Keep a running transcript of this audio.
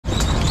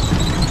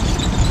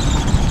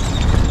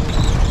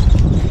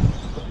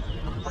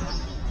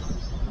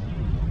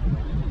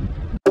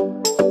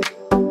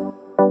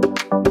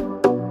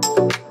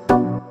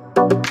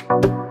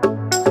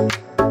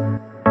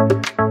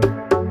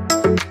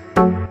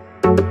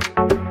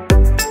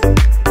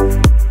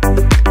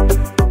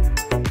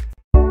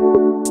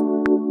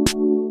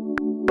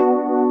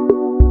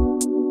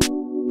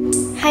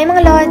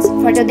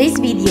For today's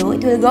video,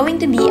 it will going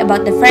to be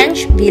about the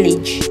French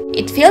village.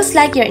 It feels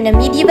like you're in a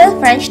medieval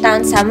French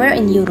town somewhere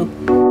in Europe.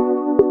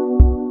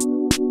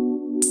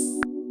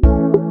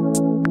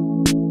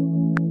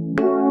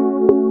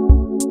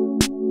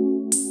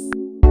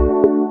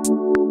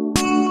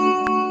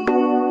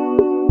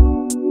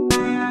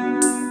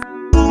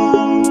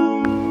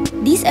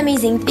 This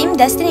amazing themed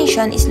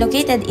destination is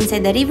located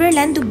inside the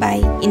RIVERLAND,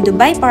 Dubai, in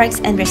Dubai Parks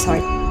and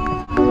Resorts.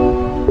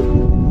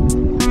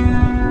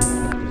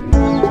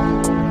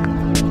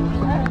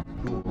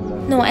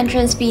 No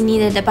entrance fee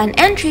needed upon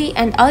entry,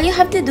 and all you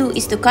have to do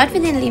is to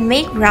confidently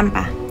make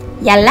rampa.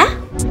 Yalla!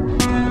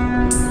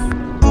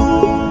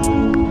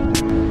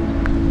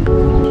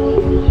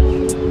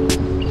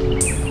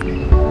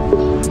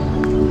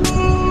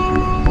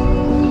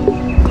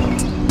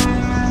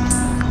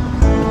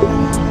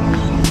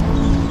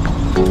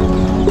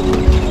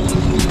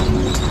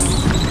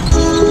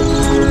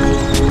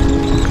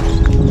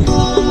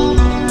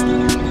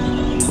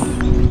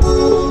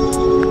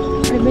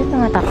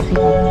 Taxi.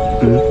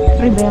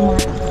 Free ba yung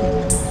mga taxi?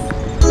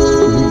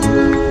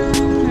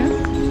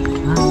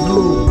 Ano?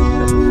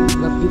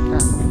 Lapit ka.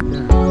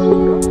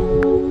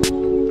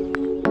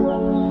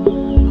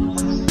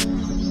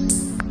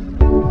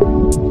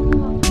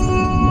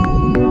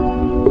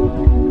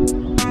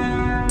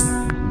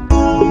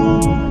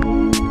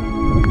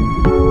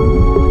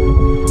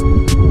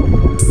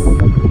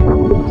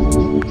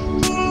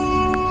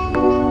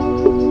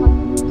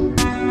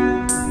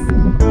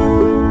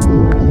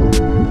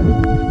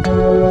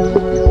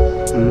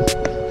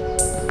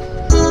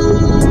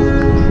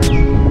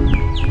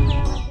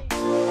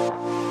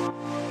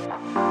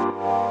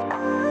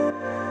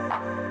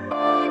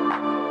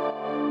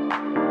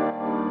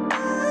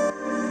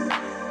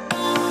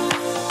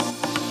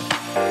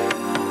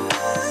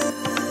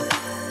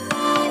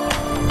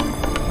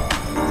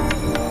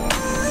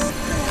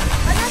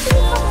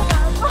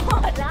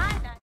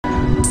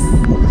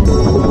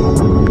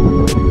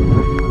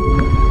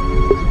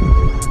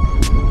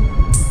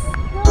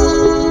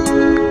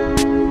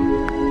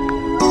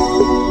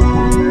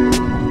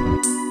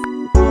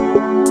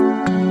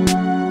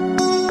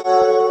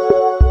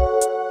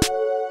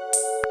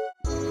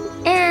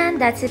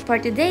 That's it for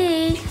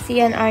today.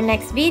 See you on our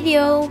next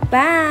video.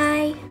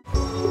 Bye!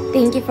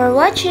 Thank you for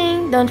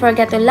watching. Don't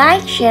forget to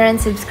like, share, and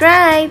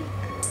subscribe.